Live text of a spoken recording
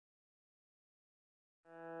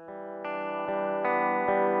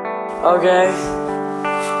Okay.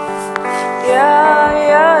 Yeah.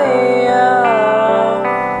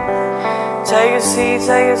 Take a seat,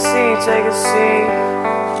 take a seat, take a seat.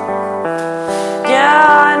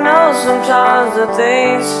 Yeah, I know sometimes the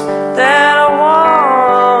things that I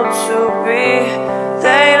want to be,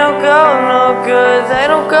 they don't go no good, they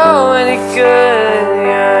don't go any good.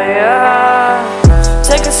 Yeah.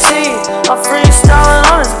 Take a seat, I'm freestyling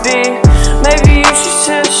on this beat. Maybe you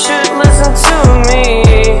should listen to me.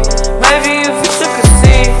 Maybe if you took a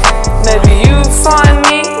seat, maybe you find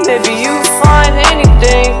me, maybe you find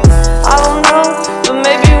anything. I don't know, but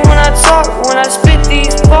maybe when I talk, when I spit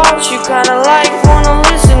these bars, you kinda like wanna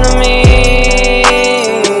listen to me.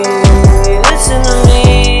 Listen to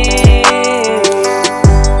me.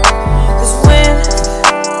 Cause when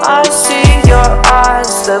I see your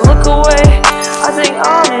eyes that look away, I think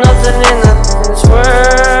I'm nothing in this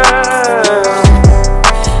world.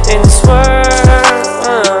 In this world.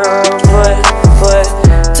 But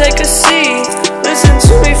take a seat, listen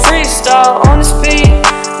to me freestyle on this beat.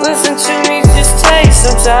 Listen to me, just take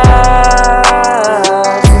some time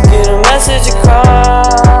to get a message across.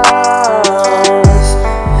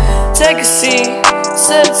 Take a seat,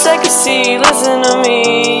 said take a seat, listen to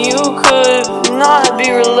me. You could not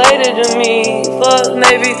be related to me, but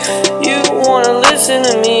maybe you wanna listen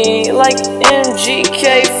to me. Like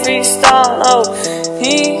MGK freestyle, oh,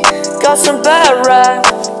 he got some bad rap,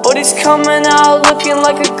 but he's coming out looking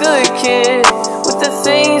like a good kid. With the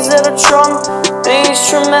things that are things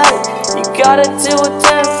traumatic, you gotta deal with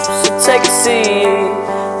them, so take a seat.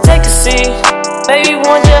 Take a seat, maybe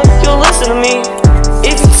one day you'll listen to me.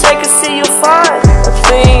 If you take a seat, you'll find the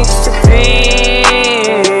things to be.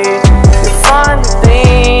 You'll find the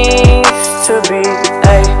things to be.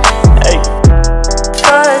 Hey.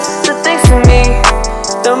 Cause the things to me,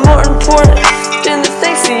 they're more important than the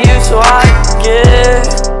things to you, so I get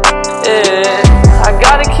it. I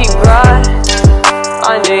gotta keep grinding.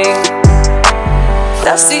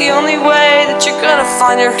 That's the only way that you're gonna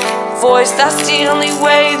find your voice. That's the only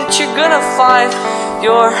way that you're gonna find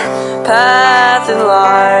your path in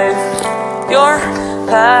life. Your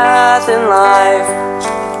path in life.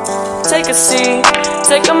 Take a seat,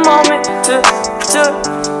 take a moment to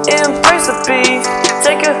embrace the beat.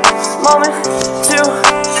 Take a moment to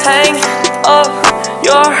hang up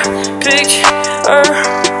your picture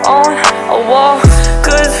on a wall.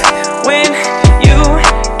 Cause when you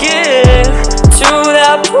get to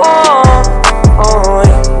that point,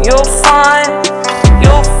 you'll find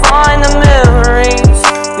the memories.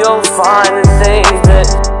 You'll find the things that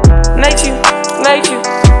make you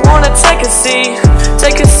wanna take a seat.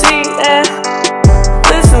 Take a seat and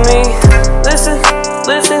listen to me.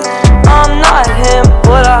 Listen, I'm not him,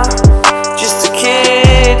 but I'm just a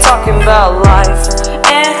kid talking about life.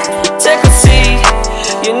 And take a seat,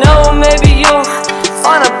 you know maybe you'll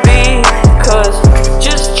find a beat. Cause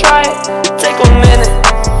just try it, take a minute,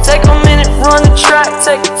 run the track,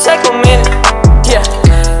 take a minute. Yeah,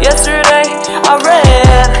 yesterday I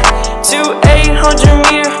ran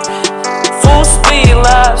 800-meter full speed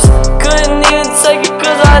laps. Couldn't even take it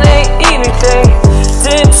cause I didn't eat anything.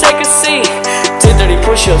 Didn't take a seat, did 30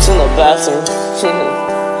 push-ups in the bathroom.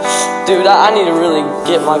 Dude, I need to really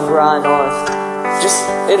get my grind on.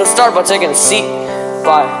 It'll start by taking a seat,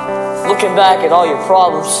 by looking back at all your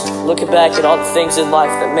problems, looking back at all the things in life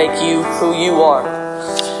that make you who you are,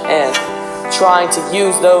 and trying to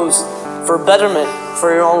use those for betterment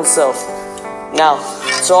for your own self. Now,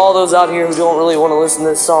 to all those out here who don't really want to listen to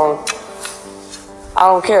this song, I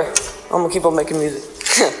don't care. I'm gonna keep on making music.